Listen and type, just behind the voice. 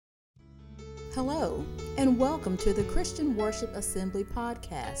Hello, and welcome to the Christian Worship Assembly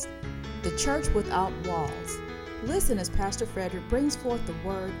podcast, the church without walls. Listen as Pastor Frederick brings forth the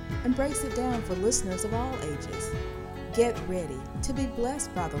word and breaks it down for listeners of all ages. Get ready to be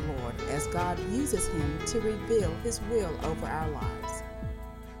blessed by the Lord as God uses him to reveal his will over our lives.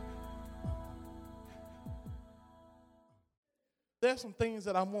 There's some things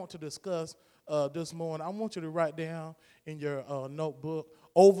that I want to discuss this morning. I want you to write down in your notebook,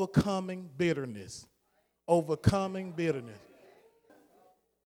 overcoming bitterness. Overcoming bitterness.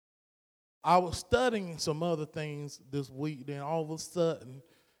 I was studying some other things this week, then all of a sudden,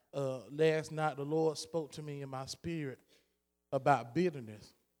 last night, the Lord spoke to me in my spirit about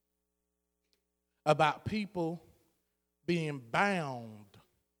bitterness, about people being bound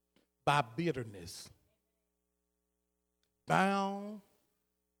by bitterness. Bound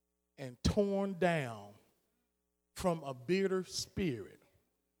and torn down from a bitter spirit.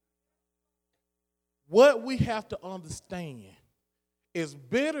 What we have to understand is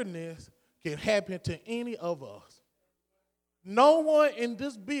bitterness can happen to any of us. No one in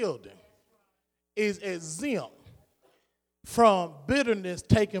this building is exempt from bitterness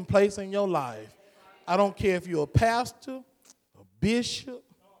taking place in your life. I don't care if you're a pastor, a bishop,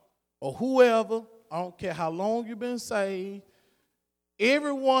 or whoever. I don't care how long you've been saved.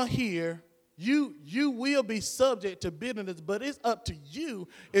 Everyone here, you will be subject to bitterness, but it's up to you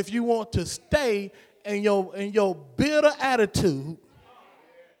if you want to stay in your bitter attitude,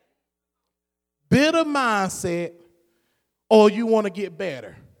 bitter mindset, or you want to get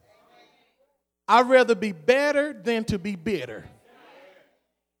better. I'd rather be better than to be bitter.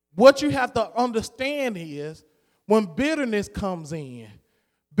 What you have to understand is when bitterness comes in,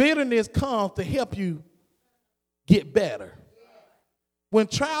 bitterness comes to help you get better. When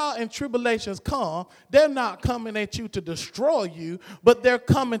trial and tribulations come, they're not coming at you to destroy you, but they're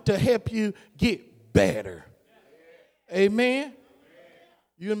coming to help you get better. Amen?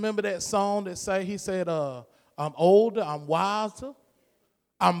 You remember that song that he said, I'm older, I'm wiser,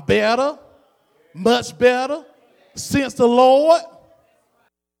 I'm better, much better, since the Lord.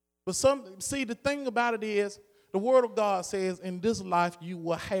 But the thing about it is, the Word of God says, in this life you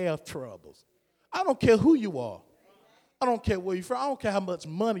will have troubles. I don't care who you are. I don't care where you're from. I don't care how much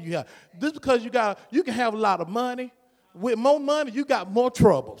money you have. Just because you can have a lot of money. With more money, you got more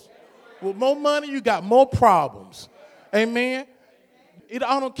troubles. With more money, you got more problems. Amen.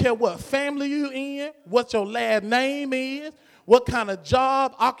 I don't care what family you're in, what your last name is, what kind of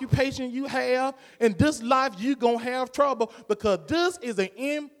job, occupation you have. In this life, you're going to have trouble because this is an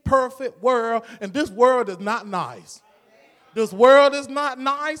imperfect world, and this world is not nice. This world is not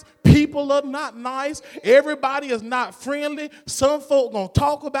nice. People are not nice. Everybody is not friendly. Some folk going to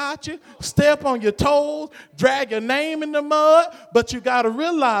talk about you, step on your toes, drag your name in the mud. But you got to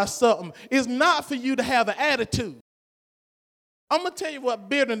realize something. It's not for you to have an attitude. I'm going to tell you what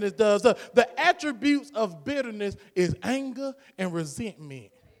bitterness does. The attributes of bitterness is anger and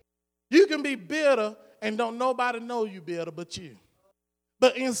resentment. You can be bitter and don't nobody know you bitter but you.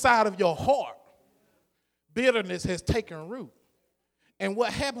 But inside of your heart, bitterness has taken root. And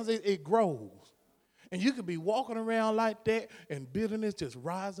what happens is it grows. And you can be walking around like that and bitterness just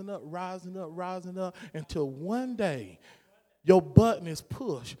rising up until one day your button is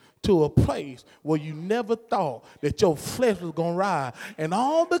pushed to a place where you never thought that your flesh was going to rise. And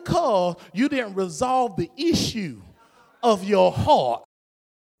all because you didn't resolve the issue of your heart.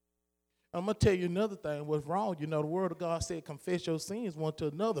 I'm going to tell you another thing. What's wrong? You know, the Word of God said, confess your sins one to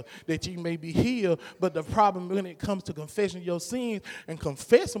another, that you may be healed. But the problem when it comes to confessing your sins and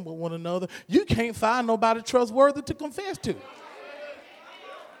confessing with one another, you can't find nobody trustworthy to confess to.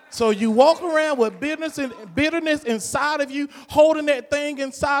 So you walk around with bitterness inside of you, holding that thing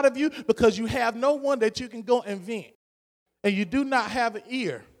inside of you because you have no one that you can go and vent. And you do not have an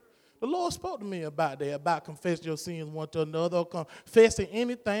ear. The Lord spoke to me about that, about confessing your sins one to another, or confessing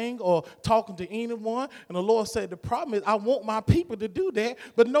anything or talking to anyone. And the Lord said, the problem is I want my people to do that,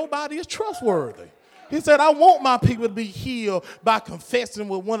 but nobody is trustworthy. He said, I want my people to be healed by confessing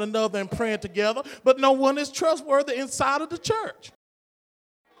with one another and praying together, but no one is trustworthy inside of the church.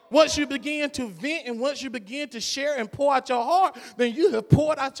 Once you begin to vent and once you begin to share and pour out your heart, then you have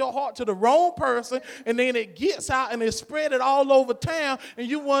poured out your heart to the wrong person, and then it gets out and it's spread it all over town, and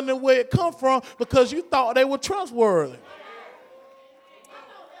you wonder where it come from because you thought they were trustworthy.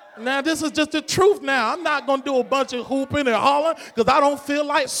 Now, this is just the truth now. I'm not going to do a bunch of hooping and hollering because I don't feel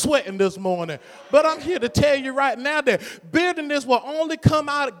like sweating this morning. But I'm here to tell you right now that bitterness will only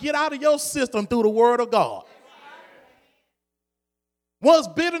get out of your system through the Word of God. Once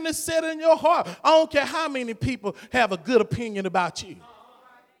bitterness set in your heart, I don't care how many people have a good opinion about you.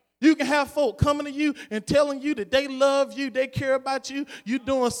 You can have folk coming to you and telling you that they love you, they care about you, you're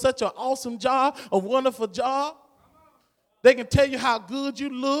doing such an awesome job, a wonderful job. They can tell you how good you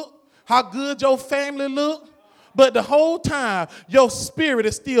look, how good your family look. But the whole time, your spirit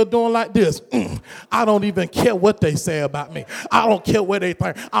is still doing like this. I don't even care what they say about me. I don't care what they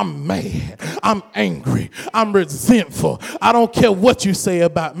think. I'm mad. I'm angry. I'm resentful. I don't care what you say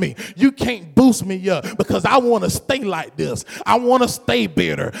about me. You can't boost me up because I want to stay like this. I want to stay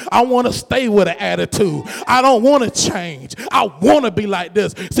bitter. I want to stay with an attitude. I don't want to change. I want to be like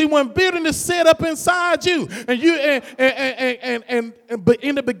this. See, when bitterness set up inside you, but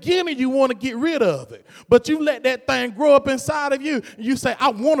in the beginning you want to get rid of it, but you let that thing grow up inside of you, and you say,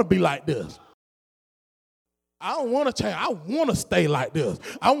 I want to be like this. I don't want to change. I want to stay like this.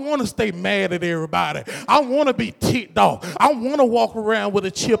 I want to stay mad at everybody. I want to be ticked off. I want to walk around with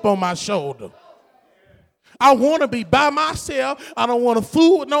a chip on my shoulder. I want to be by myself. I don't want to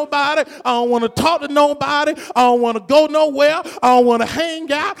fool with nobody. I don't want to talk to nobody. I don't want to go nowhere. I don't want to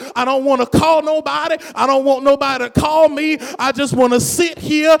hang out. I don't want to call nobody. I don't want nobody to call me. I just want to sit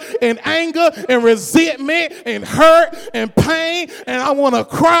here in anger and resentment and hurt and pain, and I want to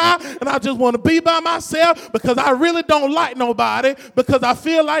cry, and I just want to be by myself because I really don't like nobody because I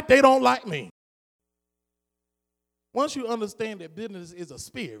feel like they don't like me. Once you understand that bitterness is a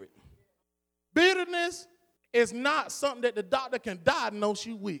spirit, bitterness is not something that the doctor can diagnose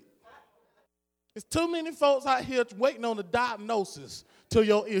you with. There's too many folks out here waiting on the diagnosis to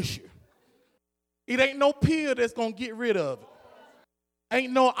your issue. It ain't no pill that's going to get rid of it.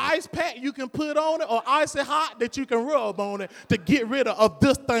 Ain't no ice pack you can put on it or icy hot that you can rub on it to get rid of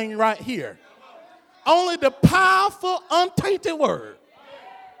this thing right here. Only the powerful, untainted word.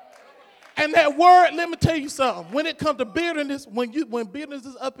 And that word, let me tell you something. When it comes to bitterness, when bitterness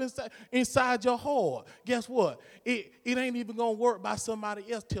is up inside your heart, guess what? It ain't even gonna work by somebody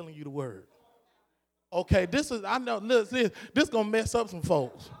else telling you the word. Okay, I know this gonna mess up some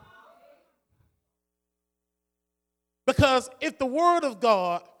folks. Because if the word of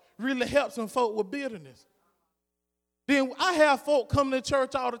God really helps some folk with bitterness, then I have folk come to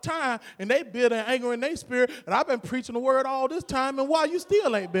church all the time, and they bitter and angry in their spirit, and I've been preaching the word all this time, and why you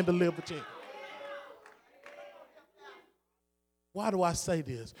still ain't been delivered yet? Why do I say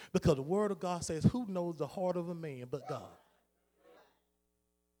this? Because the word of God says, who knows the heart of a man but God?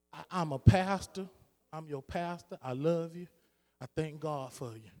 I'm a pastor. I'm your pastor. I love you. I thank God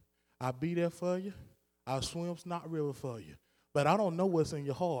for you. I'll be there for you. I'll swim Snot River for you. But I don't know what's in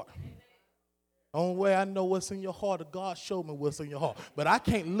your heart. Only way I know what's in your heart is God showed me what's in your heart. But I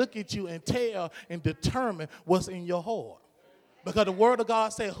can't look at you and tell and determine what's in your heart. Because the word of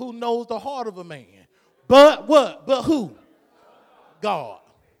God said, who knows the heart of a man? But what? But who? God.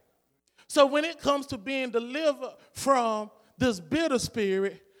 So when it comes to being delivered from this bitter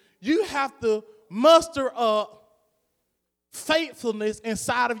spirit, you have to muster up faithfulness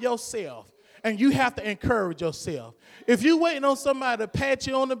inside of yourself. And you have to encourage yourself. If you're waiting on somebody to pat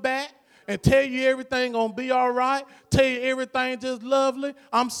you on the back, and tell you everything gonna be all right, tell you everything just lovely,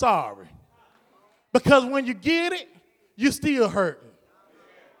 I'm sorry. Because when you get it, you still hurting.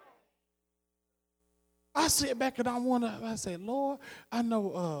 I sit back and I say, Lord, I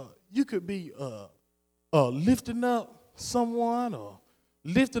know you could be lifting up someone or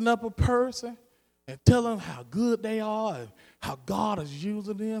lifting up a person and tell them how good they are and how God is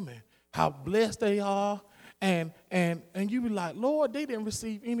using them and how blessed they are. And you be like, Lord, they didn't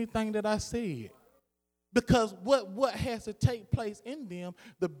receive anything that I said. Because what has to take place in them,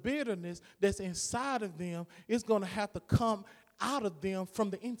 the bitterness that's inside of them, is going to have to come out of them from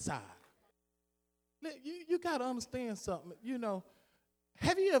the inside. You got to understand something. You know,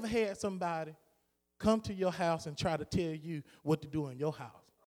 have you ever had somebody come to your house and try to tell you what to do in your house?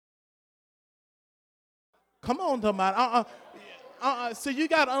 Come on, somebody. So you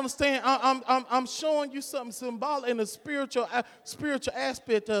got to understand, I'm showing you something symbolic in the spiritual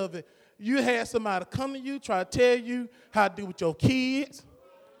aspect of it. You had somebody come to you, try to tell you how to do with your kids,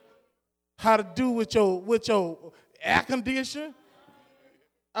 how to do with your air conditioner.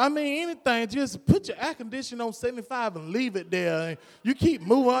 I mean, anything, just put your air conditioner on 75 and leave it there. And you keep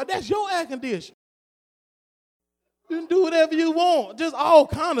moving on. That's your air conditioner. You can do whatever you want, just all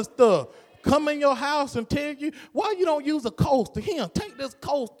kind of stuff. Come in your house and tell you, why you don't use a coaster? Here, take this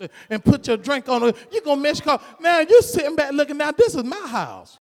coaster and put your drink on it. You're going to mess your car. Now, you're sitting back looking down. This is my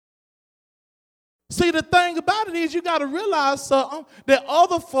house. See, the thing about it is you got to realize something, that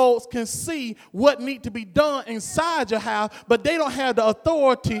other folks can see what needs to be done inside your house, but they don't have the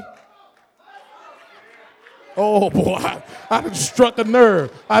authority. Oh, boy, I done struck a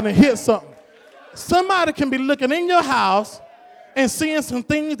nerve. I done hit something. Somebody can be looking in your house and seeing some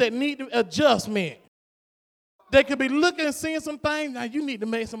things that need adjustment. They could be looking and seeing some things. Now, you need to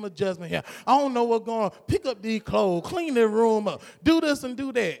make some adjustment here. I don't know what's going on. Pick up these clothes. Clean their room up. Do this and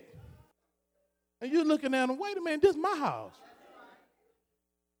do that. And you're looking at them, wait a minute, this is my house.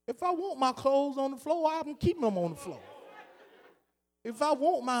 If I want my clothes on the floor, I'm keeping them on the floor. If I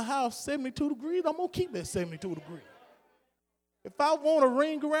want my house 72 degrees, I'm going to keep it 72 degrees. If I want a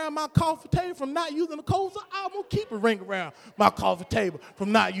ring around my coffee table from not using the coaster, I'm going to keep a ring around my coffee table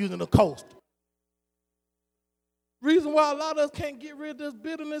from not using the coaster. Reason why a lot of us can't get rid of this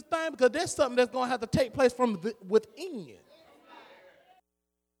bitterness thing, because there's something that's going to have to take place from within.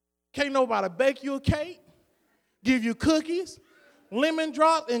 Can't nobody bake you a cake, give you cookies, lemon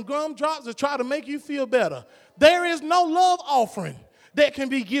drops, and gum drops to try to make you feel better. There is no love offering that can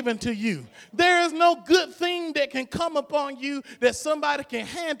be given to you. There is no good thing that can come upon you that somebody can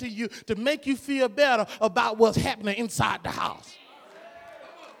hand to you to make you feel better about what's happening inside the house.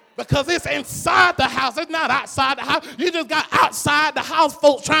 Because it's inside the house. It's not outside the house. You just got outside the house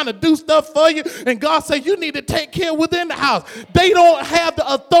folks trying to do stuff for you. And God said you need to take care within the house. They don't have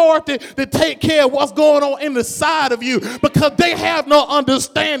the authority to take care of what's going on in the side of you because they have no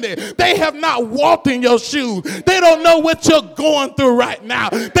understanding. They have not walked in your shoes. They don't know what you're going through right now.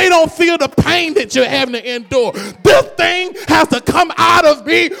 They don't feel the pain that you're having to endure. This thing has to come out of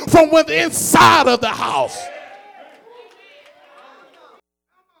me from within inside of the house.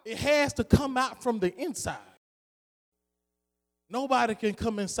 It has to come out from the inside. Nobody can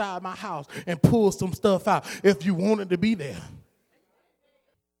come inside my house and pull some stuff out if you want it to be there.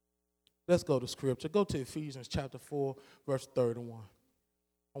 Let's go to scripture. Go to Ephesians chapter 4, verse 31.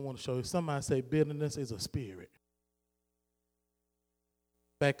 I want to show you. Somebody say bitterness is a spirit.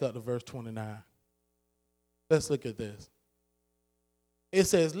 Back up to verse 29. Let's look at this. It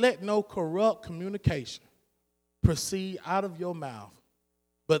says, let no corrupt communication proceed out of your mouth,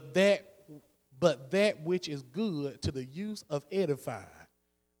 but that which is good to the use of edifying,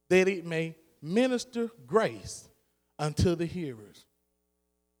 that it may minister grace unto the hearers.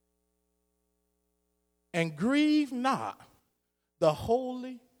 And grieve not the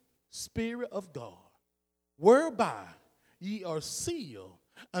Holy Spirit of God, whereby ye are sealed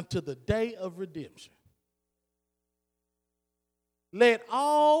unto the day of redemption. Let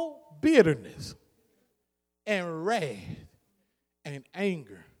all bitterness and wrath and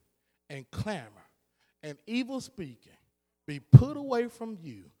anger and clamor and evil speaking be put away from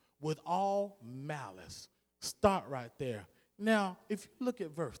you with all malice. Start right there. Now, if you look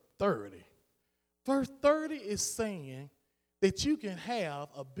at verse 30 is saying that you can have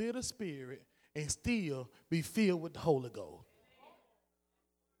a bitter spirit and still be filled with the Holy Ghost.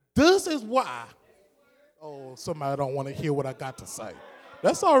 This is why, somebody don't want to hear what I got to say.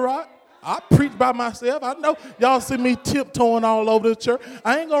 That's all right. I preach by myself. I know y'all see me tiptoeing all over the church.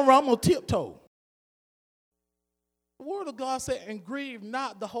 I ain't going to run, I'm going to tiptoe. The word of God said, and grieve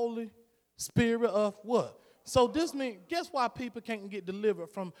not the Holy Spirit of what? So this means, guess why people can't get delivered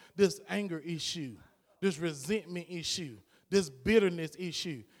from this anger issue, this resentment issue, this bitterness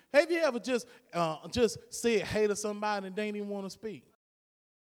issue? Have you ever just said hey to somebody and they didn't even want to speak?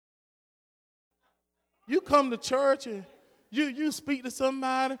 You come to church and you speak to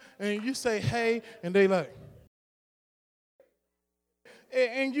somebody and you say hey, and they like,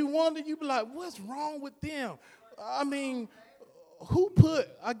 and you wonder, you be like, what's wrong with them? I mean, who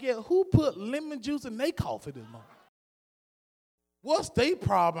put lemon juice in their coffee this morning? What's their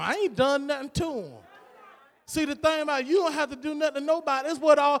problem? I ain't done nothing to them. See, the thing about it, you don't have to do nothing to nobody. It's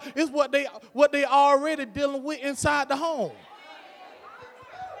what they already dealing with inside the home.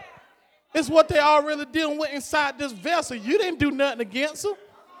 It's what they already dealing with inside this vessel. You didn't do nothing against them.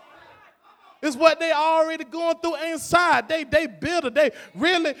 It's what they already going through inside. They bitter.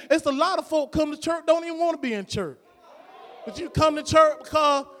 It's a lot of folk come to church, don't even want to be in church. But you come to church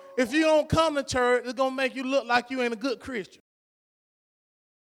because if you don't come to church, it's going to make you look like you ain't a good Christian.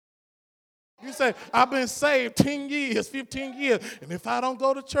 You say, I've been saved 10 years, 15 years, and if I don't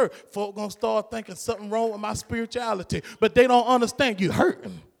go to church, folk going to start thinking something wrong with my spirituality. But they don't understand you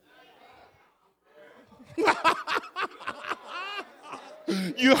hurting.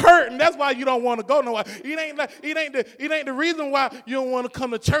 You hurting. That's why you don't want to go nowhere. It ain't the reason why you don't want to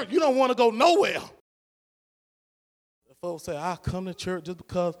come to church. You don't want to go nowhere. The folks say, I come to church just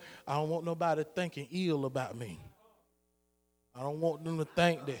because I don't want nobody thinking ill about me. I don't want them to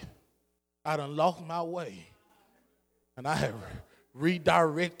think that I done lost my way and I have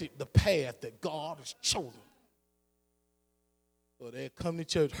redirected the path that God has chosen. So they come to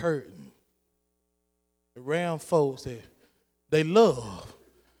church hurting. Around folks that they love,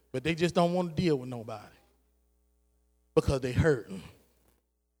 but they just don't want to deal with nobody. because they hurting.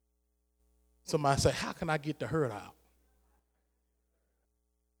 Somebody say, how can I get the hurt out?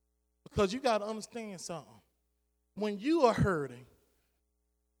 Because you got to understand something. When you are hurting,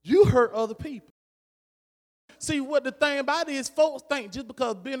 you hurt other people. See, what the thing about it is, folks think just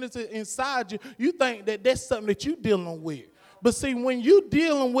because business is inside you, you think that that's something that you're dealing with. But see, when you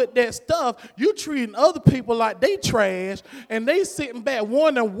dealing with that stuff, you treating other people like they trash, and they sitting back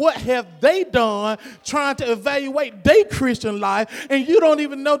wondering what have they done, trying to evaluate their Christian life, and you don't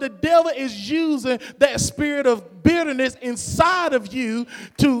even know the devil is using that spirit of bitterness inside of you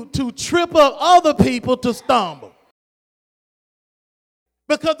to trip up other people to stumble.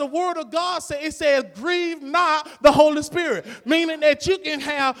 Because the word of God says, grieve not the Holy Spirit, meaning that you can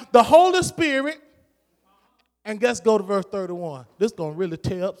have the Holy Spirit. And let's go to verse 31. This is going to really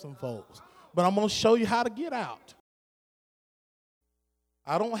tear up some folks. But I'm going to show you how to get out.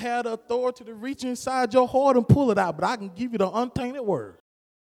 I don't have the authority to reach inside your heart and pull it out, but I can give you the untainted word.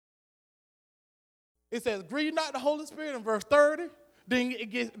 It says, grieve not the Holy Spirit in verse 30. Then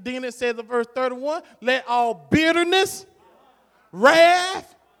it says in verse 31, let all bitterness,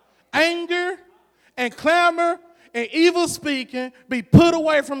 wrath, anger, and clamor, and evil speaking be put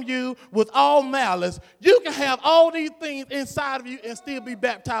away from you with all malice. You can have all these things inside of you and still be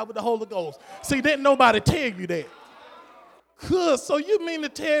baptized with the Holy Ghost. See, didn't nobody tell you that. Good. So you mean to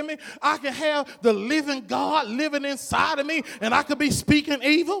tell me I can have the living God living inside of me and I could be speaking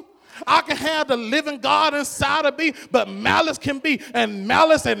evil? I can have the living God inside of me, but malice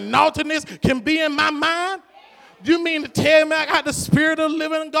and naughtiness can be in my mind? You mean to tell me I got the spirit of the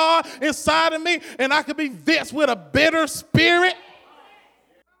living God inside of me and I could be vexed with a bitter spirit?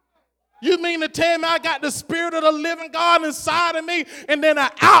 You mean to tell me I got the spirit of the living God inside of me and then an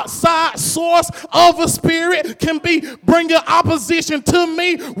outside source of a spirit can be bringing opposition to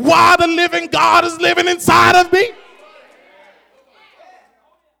me while the living God is living inside of me?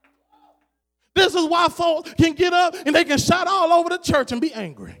 This is why folks can get up and they can shout all over the church and be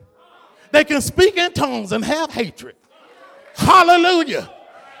angry. They can speak in tongues and have hatred. Hallelujah.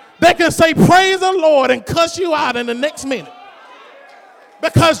 They can say, praise the Lord, and cuss you out in the next minute.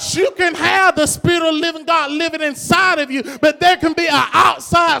 Because you can have the spirit of living God living inside of you, but there can be an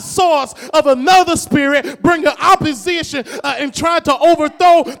outside source of another spirit bringing opposition and trying to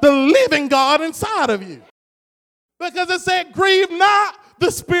overthrow the living God inside of you. Because it said, grieve not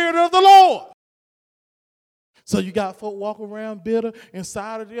the spirit of the Lord. So you got folk walking around bitter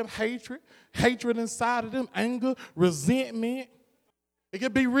inside of them, hatred inside of them, anger, resentment. It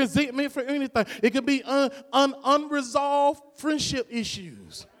could be resentment for anything. It could be unresolved friendship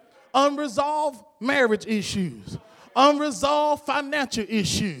issues, unresolved marriage issues, unresolved financial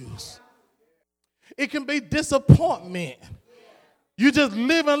issues. It can be disappointment. You just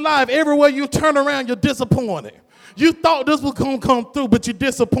living life. Everywhere you turn around, you're disappointed. You thought this was going to come through, but you're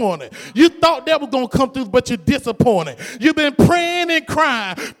disappointed. You thought that was going to come through, but you're disappointed. You've been praying and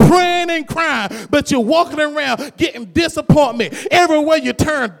crying, but you're walking around getting disappointment. Everywhere you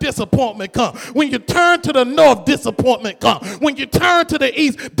turn, disappointment comes. When you turn to the north, disappointment comes. When you turn to the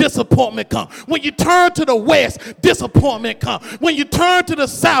east, disappointment comes. When you turn to the west, disappointment comes. When you turn to the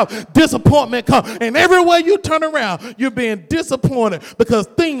south, disappointment comes. And everywhere you turn around, you're being disappointed because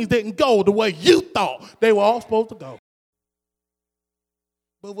things didn't go the way you thought they were all supposed to go.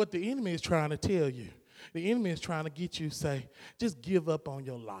 But what the enemy is trying to tell you, the enemy is trying to get you to say, just give up on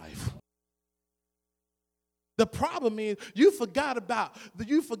your life. The problem is you forgot about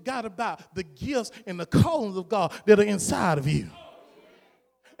the gifts and the callings of God that are inside of you.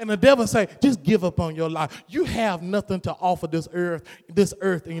 And the devil say, just give up on your life. You have nothing to offer this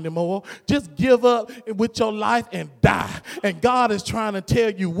earth anymore. Just give up with your life and die. And God is trying to tell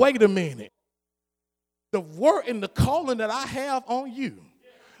you, wait a minute. The work and the calling that I have on you,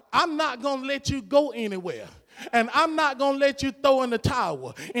 I'm not going to let you go anywhere. And I'm not going to let you throw in the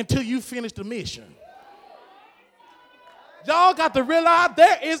towel until you finish the mission. Y'all got to realize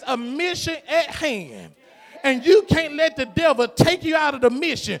there is a mission at hand. And you can't let the devil take you out of the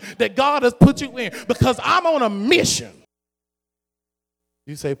mission that God has put you in, because I'm on a mission.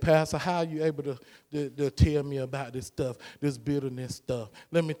 You say, Pastor, how are you able to tell me about this stuff, this bitterness stuff?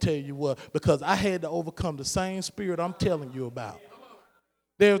 Let me tell you what, because I had to overcome the same spirit I'm telling you about.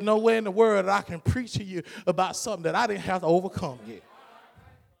 There's no way in the world that I can preach to you about something that I didn't have to overcome yet.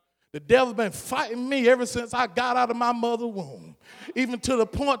 The devil's been fighting me ever since I got out of my mother's womb. Even to the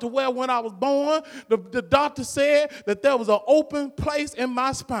point to where when I was born, the doctor said that there was an open place in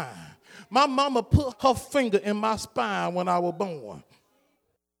my spine. My mama put her finger in my spine when I was born.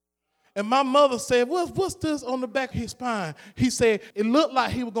 And my mother said, what's this on the back of his spine? He said, it looked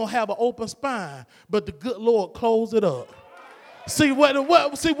like he was going to have an open spine, but the good Lord closed it up. See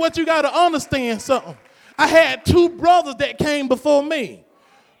what you got to understand something. I had two brothers that came before me.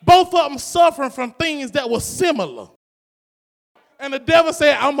 Both of them suffering from things that were similar. And the devil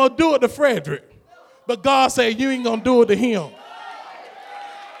said, I'm going to do it to Frederick. But God said, you ain't going to do it to him.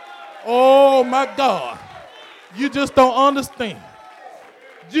 Oh, my God. You just don't understand.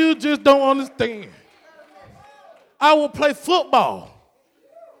 You just don't understand. I would play football.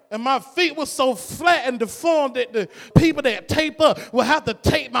 And my feet were so flat and deformed that the people that tape up would have to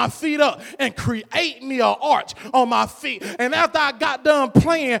tape my feet up and create me an arch on my feet. And after I got done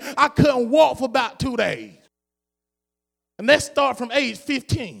playing, I couldn't walk for about 2 days. And that started from age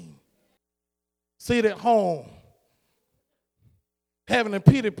 15. Sit at home, having a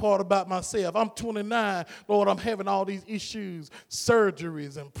pity party about myself. I'm 29, Lord, I'm having all these issues,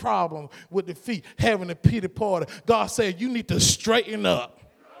 surgeries and problems with the feet, having a pity party. God said, you need to straighten up.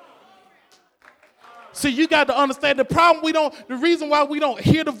 See, you got to understand the reason why we don't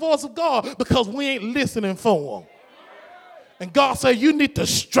hear the voice of God, because we ain't listening for him. And God said, you need to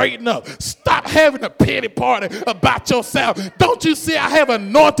straighten up. Stop having a pity party about yourself. Don't you see I have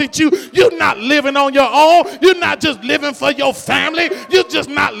anointed you? You're not living on your own. You're not just living for your family. You're just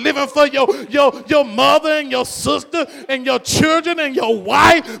not living for your mother and your sister and your children and your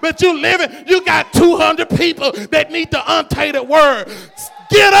wife. But you got 200 people that need to untake the word.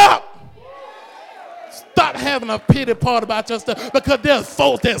 Get up. Stop having a pity party about yourself, because there's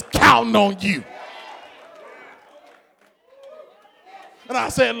folks that's counting on you. And I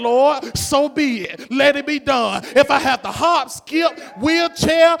said, Lord, so be it. Let it be done. If I have to hop, skip,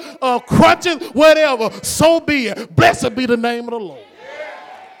 wheelchair, crutches, whatever, so be it. Blessed be the name of the Lord.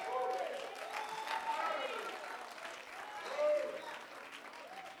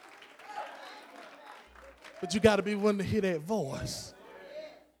 But you got to be willing to hear that voice.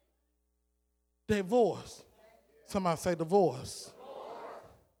 That voice. Somebody say the voice.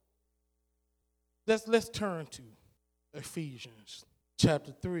 Let's turn to Ephesians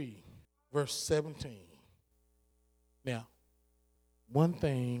chapter 3, verse 17. Now, one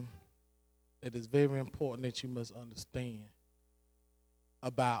thing that is very important that you must understand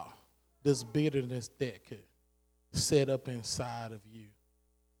about this bitterness that could set up inside of you.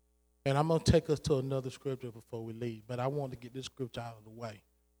 And I'm going to take us to another scripture before we leave, but I want to get this scripture out of the way.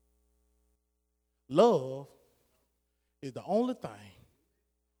 Love is the only thing.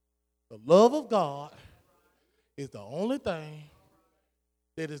 The love of God is the only thing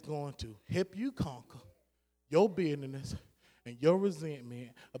that is going to help you conquer your bitterness and your resentment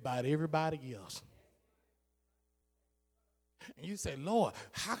about everybody else. And you say, Lord,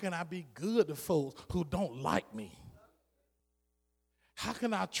 how can I be good to folks who don't like me? How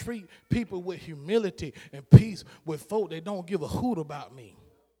can I treat people with humility and peace with folk that don't give a hoot about me?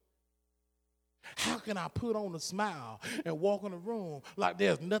 How can I put on a smile and walk in the room like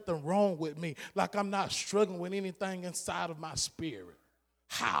there's nothing wrong with me, like I'm not struggling with anything inside of my spirit?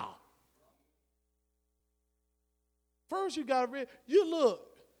 How? First, you got to realize,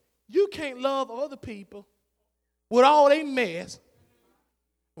 you can't love other people with all their mess,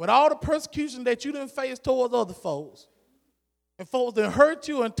 with all the persecution that you didn't face towards other folks, and folks that hurt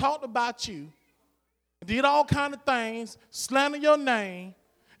you and talked about you, and did all kind of things, slander your name,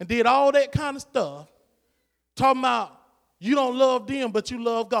 and did all that kind of stuff, talking about you don't love them, but you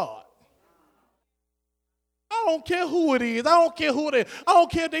love God. I don't care who it is. I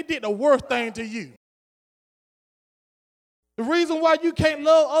don't care if they did the worst thing to you. The reason why you can't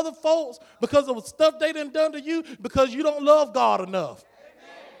love other folks because of stuff they done to you, because you don't love God enough.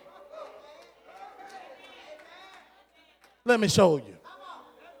 Let me show you.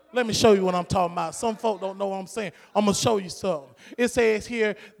 Let me show you what I'm talking about. Some folk don't know what I'm saying. I'm going to show you something. It says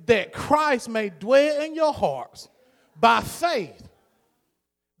here that Christ may dwell in your hearts by faith,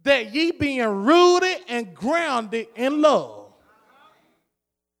 that ye being rooted and grounded in love.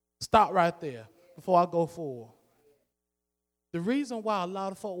 Stop right there before I go forward. The reason why a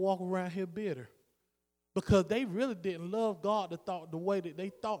lot of folk walk around here bitter, because they really didn't love God the way that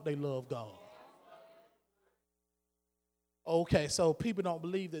they thought they loved God. Okay, so people don't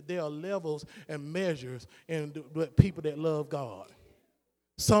believe that there are levels and measures in people that love God.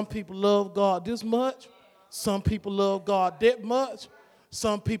 Some people love God this much. Some people love God that much.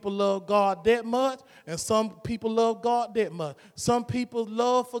 Some people love God that much. And some people love God that much. Some people's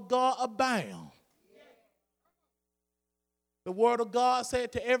love for God abound. The word of God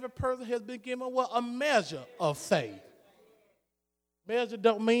said to every person has been given what? A measure of faith. Measure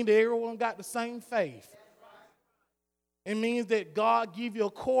don't mean that everyone got the same faith. It means that God give you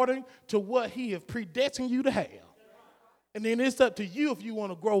according to what he has predestined you to have. And then it's up to you if you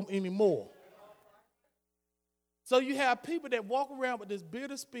want to grow anymore. So you have people that walk around with this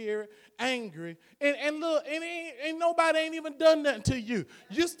bitter spirit, angry, and look, and ain't nobody ain't even done nothing to you.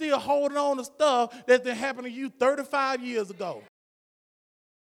 You're still holding on to stuff that's been happening to you 35 years ago.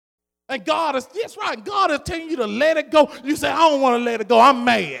 And that's right, God is telling you to let it go. You say, I don't want to let it go, I'm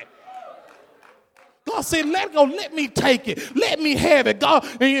mad. God said, let it go, let me take it, let me have it. God,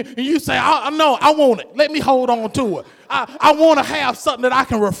 and you say, I know, I want it, let me hold on to it. I want to have something that I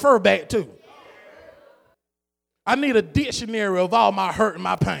can refer back to. I need a dictionary of all my hurt and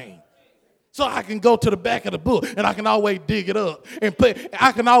my pain. So I can go to the back of the book and I can always dig it up.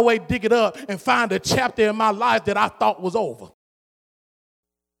 I can always dig it up and find a chapter in my life that I thought was over.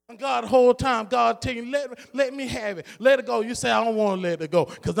 And God, the whole time, God tell you, let me have it. Let it go. You say, I don't want to let it go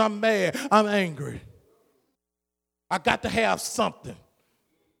because I'm mad. I'm angry. I got to have something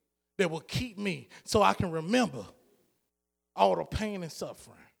that will keep me so I can remember all the pain and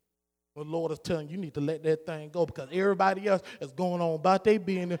suffering. The Lord is telling you need to let that thing go because everybody else is going on about their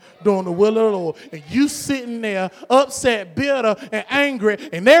business, doing the will of the Lord. And you sitting there upset, bitter, and angry,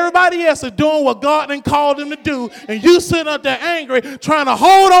 and everybody else is doing what God done called them to do, and you sitting up there angry, trying to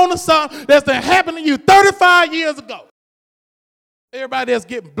hold on to something that's been happening to you 35 years ago. Everybody else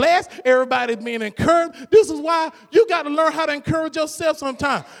getting blessed. Everybody's being encouraged. This is why you got to learn how to encourage yourself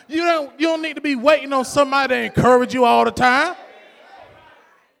sometimes. You don't need to be waiting on somebody to encourage you all the time.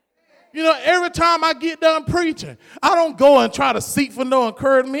 You know, every time I get done preaching, I don't go and try to seek for no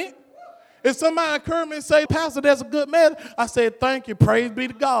encouragement. If somebody encourage me and say, Pastor, that's a good message, I say, thank you, praise be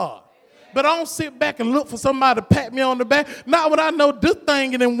to God. But I don't sit back and look for somebody to pat me on the back. Not when I know this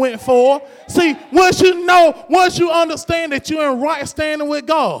thing and then went for. See, once you understand that you're in right standing with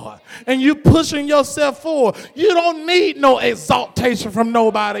God and you pushing yourself forward, you don't need no exaltation from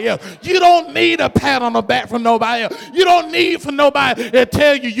nobody else. You don't need a pat on the back from nobody else. You don't need for nobody to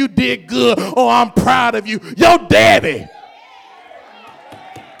tell you you did good or I'm proud of you. Your daddy.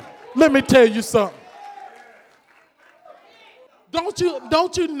 Let me tell you something.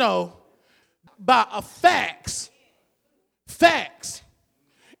 Don't you know? By facts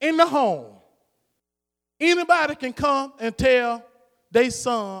in the home, anybody can come and tell their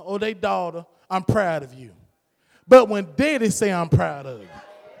son or their daughter, I'm proud of you. But when daddy say I'm proud of you,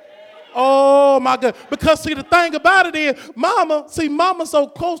 oh my God. Because see, the thing about it is, mama's so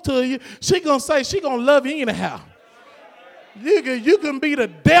close to you, she gonna love you anyhow. You can be the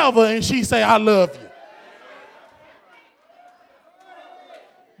devil and she say, I love you.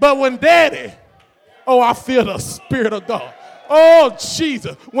 But when daddy, oh, I feel the Spirit of God. Oh,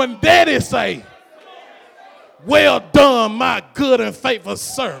 Jesus. When daddy say, well done, my good and faithful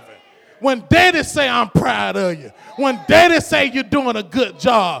servant. When daddy say, I'm proud of you. When daddy say, you're doing a good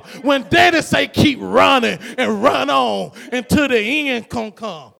job. When daddy say, keep running and run on until the end can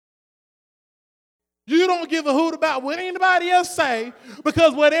come. You don't give a hoot about what anybody else say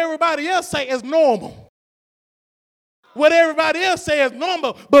because what everybody else say is normal. What everybody else say is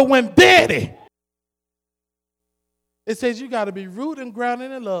normal. But when daddy, it says you got to be rooted and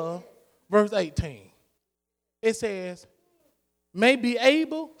grounded in love. Verse 18. It says, may be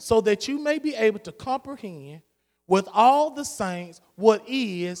able, so that you may be able to comprehend with all the saints what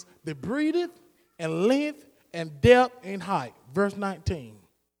is the breadth and length and depth and height. Verse 19.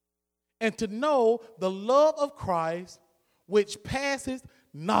 And to know the love of Christ, which passes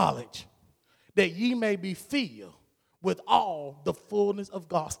knowledge, that ye may be filled with all the fullness of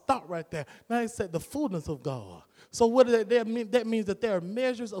God. Stop right there. Now it said the fullness of God. So what does that mean? That means that there are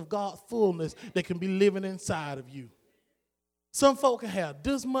measures of God's fullness that can be living inside of you. Some folk can have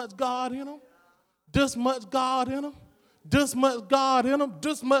this much God in them, this much God in them, this much God in them,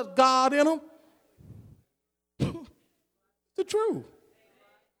 this much God in them. The truth.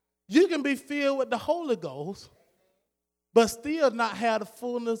 You can be filled with the Holy Ghost, but still not have the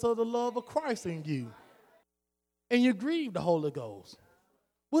fullness of the love of Christ in you. And you grieve the Holy Ghost.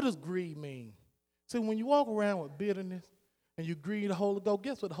 What does grieve mean? See, when you walk around with bitterness and you grieve the Holy Ghost,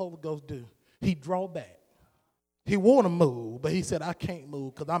 guess what the Holy Ghost do? He draw back. He want to move, but he said, I can't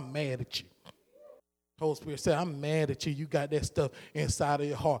move because I'm mad at you. Holy Spirit said, I'm mad at you. You got that stuff inside of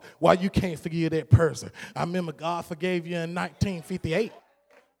your heart. Why you can't forgive that person? I remember God forgave you in 1958.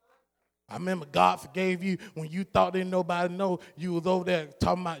 I remember God forgave you when you thought didn't nobody know you was over there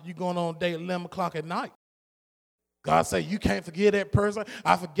talking about you going on a date at 11 o'clock at night. God said, you can't forgive that person.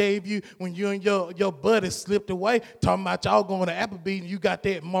 I forgave you when you and your buddy slipped away. Talking about y'all going to Applebee's and you got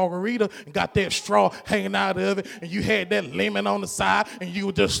that margarita and got that straw hanging out of it and you had that lemon on the side and you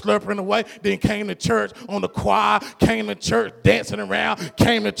were just slurping away. Then came to church on the choir, came to church dancing around,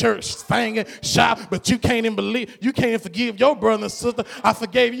 came to church singing, shouting, but you can't even believe, you can't even forgive your brother and sister. I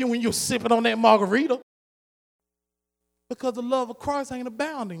forgave you when you were sipping on that margarita. Because the love of Christ ain't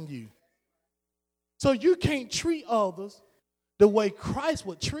abounding you. So you can't treat others the way Christ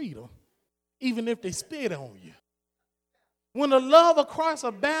would treat them, even if they spit on you. When the love of Christ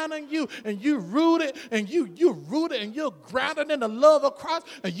abounds in you and you rooted and you're rooted and you're grounded in the love of Christ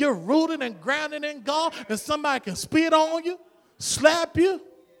and you're rooted and grounded in God, and somebody can spit on you, slap you,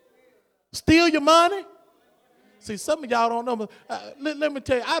 steal your money. See, some of y'all don't know, but let me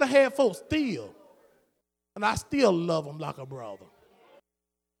tell you, I done had folks steal, and I still love them like a brother.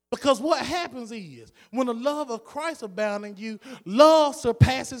 Because what happens is, when the love of Christ abounds in you, love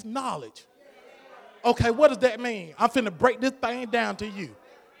surpasses knowledge. Okay, what does that mean? I'm finna break this thing down to you.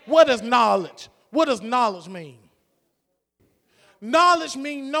 What is knowledge? What does knowledge mean? Knowledge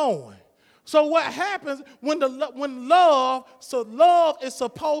means knowing. So what happens when love is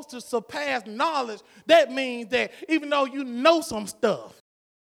supposed to surpass knowledge, that means that even though you know some stuff,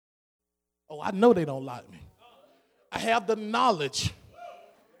 oh, I know they don't like me. I have the knowledge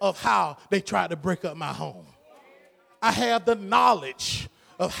of how they tried to break up my home. I have the knowledge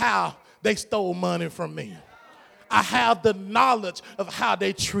of how they stole money from me. I have the knowledge of how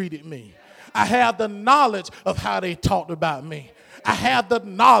they treated me. I have the knowledge of how they talked about me. I have the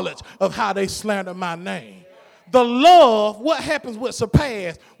knowledge of how they slandered my name. The love, what happens with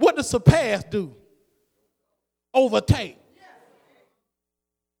surpass? What does surpass do? Overtake.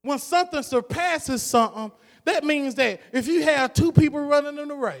 When something surpasses something, that means that if you have two people running in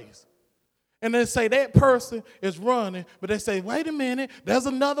the race, and they say that person is running, but they say, wait a minute, there's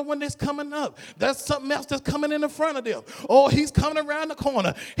another one that's coming up. There's something else that's coming in the front of them. Oh, he's coming around the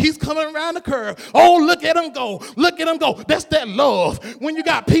corner. He's coming around the curve. Oh, look at him go. Look at him go. That's that love. When you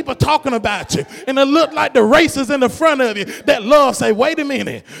got people talking about you, and it look like the race is in the front of you, that love say, wait a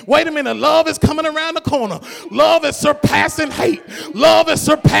minute. Love is coming around the corner. Love is surpassing hate. Love is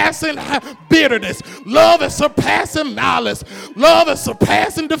surpassing bitterness. Love is surpassing malice. Love is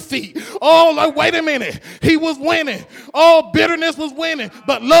surpassing defeat. Oh, like, wait a minute. He was winning. All bitterness was winning.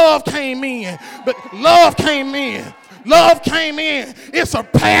 But love came in. Love came in. It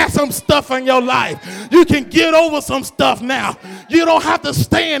surpassed some stuff in your life. You can get over some stuff now. You don't have to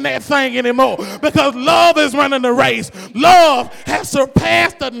stay in that thing anymore because love is running the race. Love has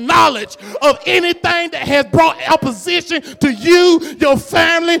surpassed the knowledge of anything that has brought opposition to you, your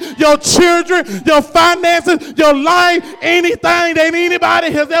family, your children, your finances, your life, anything that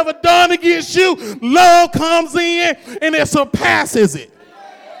anybody has ever done against you. Love comes in and it surpasses it.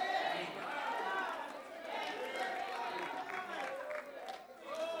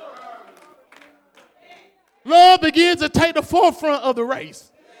 Love begins to take the forefront of the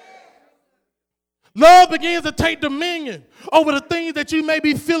race. Love begins to take dominion over the things that you may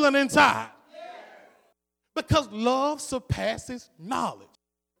be feeling inside. Because love surpasses knowledge.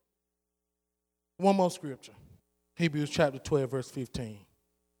 One more scripture. Hebrews chapter 12, verse 15.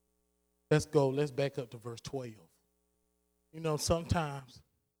 Let's go. Let's back up to verse 12. You know, sometimes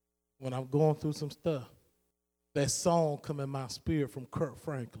when I'm going through some stuff, that song come in my spirit from Kirk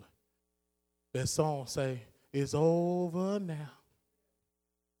Franklin. That song say, it's over now.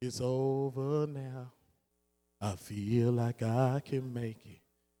 It's over now. I feel like I can make it.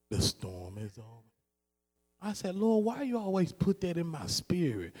 The storm is over. I said, Lord, why you always put that in my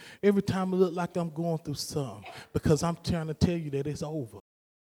spirit? Every time it look like I'm going through something. Because I'm trying to tell you that it's over.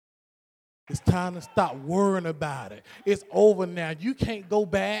 It's time to stop worrying about it. It's over now. You can't go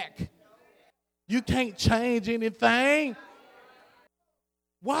back. You can't change anything.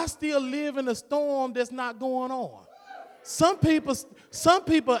 Why still live in a storm that's not going on? Some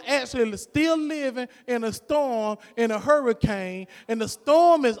people actually still living in a storm, in a hurricane, and the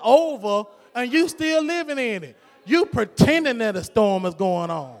storm is over, and you still living in it. You pretending that a storm is going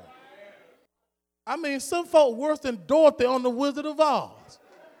on. I mean, some folk worse than Dorothy on the Wizard of Oz.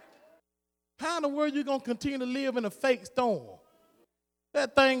 How in the world are you going to continue to live in a fake storm?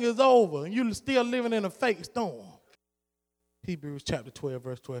 That thing is over, and you're still living in a fake storm. Hebrews chapter 12,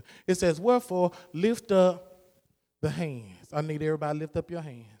 verse 12. It says, wherefore, lift up the hands. I need everybody to lift up your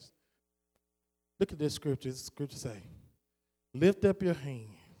hands. Look at this scripture. This scripture say, lift up your hands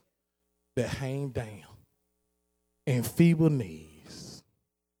that hang down and feeble knees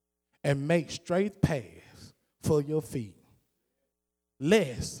and make straight paths for your feet,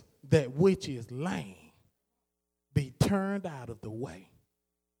 lest that which is lame turned out of the way,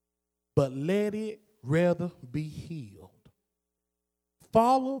 but let it rather be healed.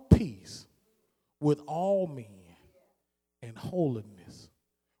 Follow peace with all men and holiness,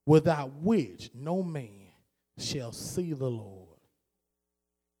 without which no man shall see the Lord.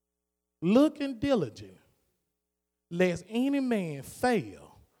 Looking diligent, lest any man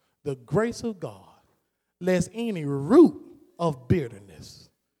fail the grace of God, lest any root of bitterness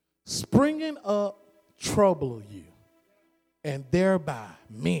springing up trouble you, and thereby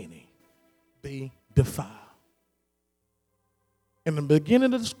many be defiled. In the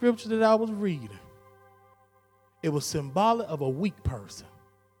beginning of the scripture that I was reading, it was symbolic of a weak person.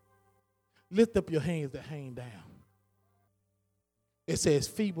 Lift up your hands that hang down. It says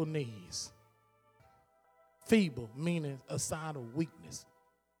feeble knees. Feeble meaning a sign of weakness.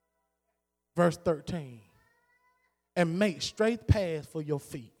 Verse 13. And make straight paths for your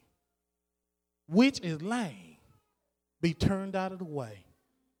feet, which is lame, be turned out of the way,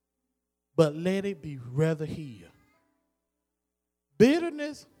 but let it be rather healed.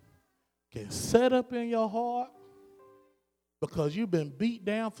 Bitterness can set up in your heart because you've been beat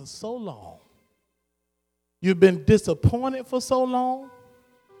down for so long. You've been disappointed for so long.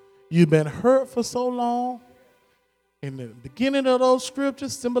 You've been hurt for so long. In the beginning of those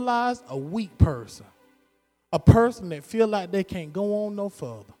scriptures symbolize a weak person. A person that feel like they can't go on no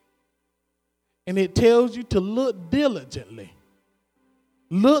further. And it tells you to look diligently.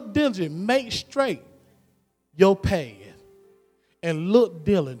 Look diligently. Make straight your path. And look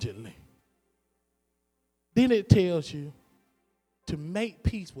diligently. Then it tells you to make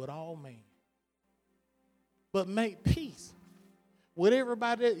peace with all men. But make peace with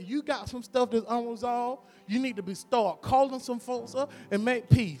everybody. You got some stuff that's unresolved. You need to start calling some folks up and make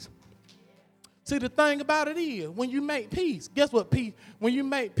peace. See, the thing about it is, when you make peace, guess what peace? When you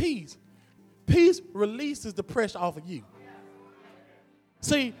make peace, peace releases the pressure off of you.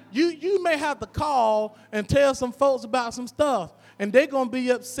 See, you may have to call and tell some folks about some stuff, and they're going to be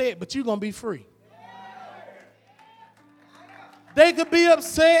upset, but you're going to be free. They could be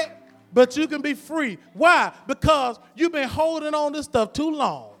upset, but you can be free. Why? Because you've been holding on to stuff too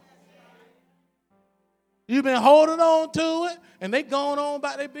long. You've been holding on to it, and they going on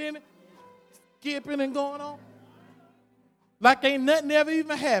about their business, skipping and going on. Like ain't nothing ever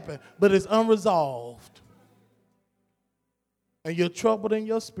even happened, but it's unresolved. And you're troubled in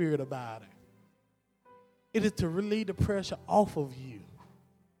your spirit about it. It is to relieve the pressure off of you.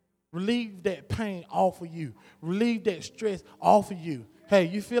 Relieve that pain off of you. Relieve that stress off of you. Hey,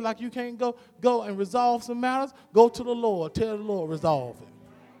 you feel like you can't go and resolve some matters? Go to the Lord. Tell the Lord, resolve it.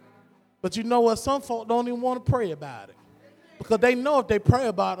 But you know what? Some folk don't even want to pray about it. Because they know if they pray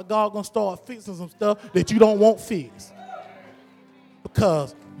about it, God going to start fixing some stuff that you don't want fixed.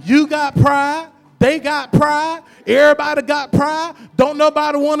 Because you got pride. They got pride. Everybody got pride. Don't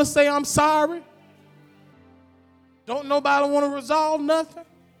nobody want to say I'm sorry. Don't nobody want to resolve nothing.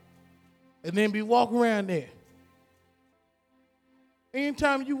 And then be walking around there.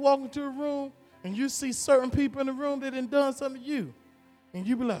 Anytime you walk into a room and you see certain people in the room that done something to you, and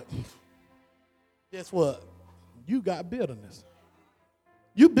you be like, guess what? You got bitterness.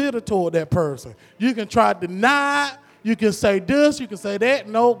 You bitter toward that person. You can try to deny it. You can say this. You can say that.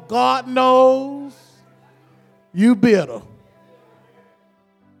 No, God knows you bitter.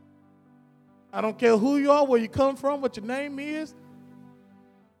 I don't care who you are, where you come from, what your name is.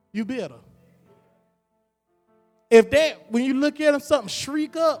 You bitter. If that, when you look at them, something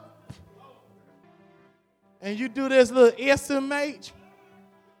shriek up, and you do this little SMH,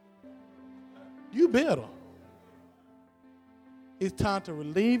 you bitter. It's time to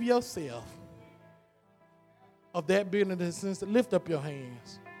relieve yourself of that bitterness. Lift up your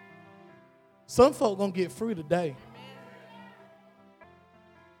hands. Some folk gonna get free today.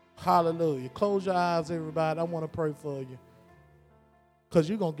 Hallelujah. Close your eyes, everybody. I want to pray for you. Because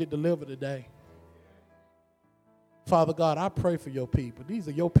you're going to get delivered today. Father God, I pray for your people. These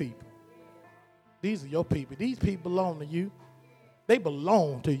are your people. These are your people. These people belong to you. They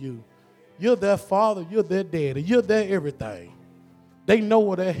belong to you. You're their father. You're their daddy. You're their everything. They know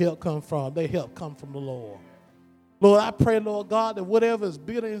where their help comes from. Their help comes from the Lord. Lord, I pray, Lord God, that whatever is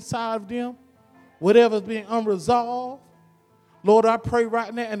bitter inside of them, whatever is being unresolved, Lord, I pray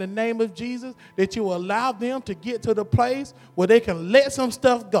right now in the name of Jesus that you allow them to get to the place where they can let some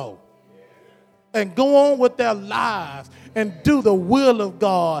stuff go and go on with their lives and do the will of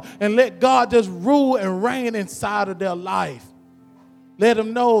God and let God just rule and reign inside of their life. Let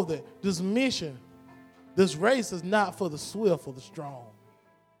them know that this mission, this race is not for the swift or the strong,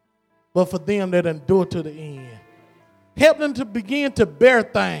 but for them that endure to the end. Help them to begin to bear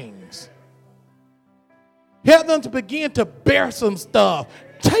things. Help them to begin to bear some stuff,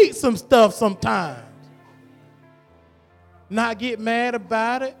 take some stuff sometimes. Not get mad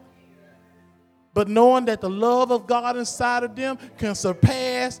about it, but knowing that the love of God inside of them can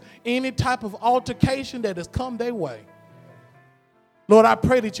surpass any type of altercation that has come their way. Lord, I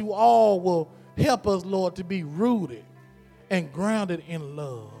pray that you all will help us, Lord, to be rooted and grounded in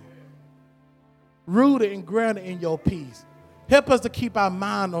love. Rooted and grounded in your peace. Help us to keep our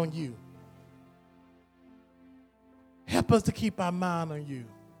mind on you. Help us to keep our mind on you.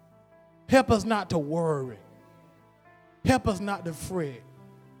 Help us not to worry. Help us not to fret.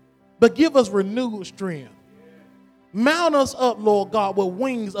 But give us renewed strength. Mount us up, Lord God, with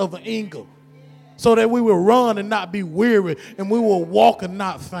wings of an eagle, so that we will run and not be weary, and we will walk and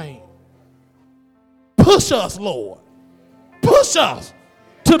not faint. Push us, Lord. Push us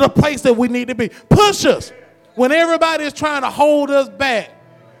to the place that we need to be. Push us when everybody is trying to hold us back.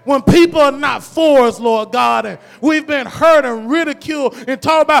 When people are not for us, Lord God, and we've been hurt and ridiculed and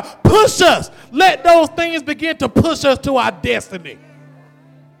talked about, push us. Let those things begin to push us to our destiny.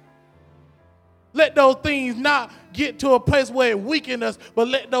 Let those things not get to a place where it weakens us, but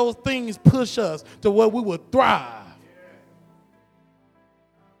let those things push us to where we will thrive.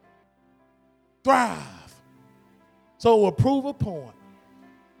 Thrive. So it will prove a point.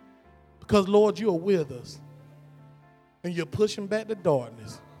 Because, Lord, you are with us. And you're pushing back the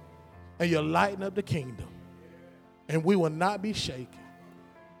darkness. And you're lighting up the kingdom. And we will not be shaken.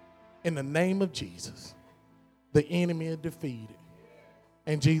 In the name of Jesus, the enemy is defeated.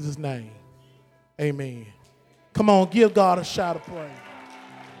 In Jesus' name, amen. Come on, give God a shout of praise.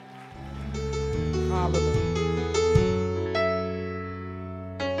 Hallelujah.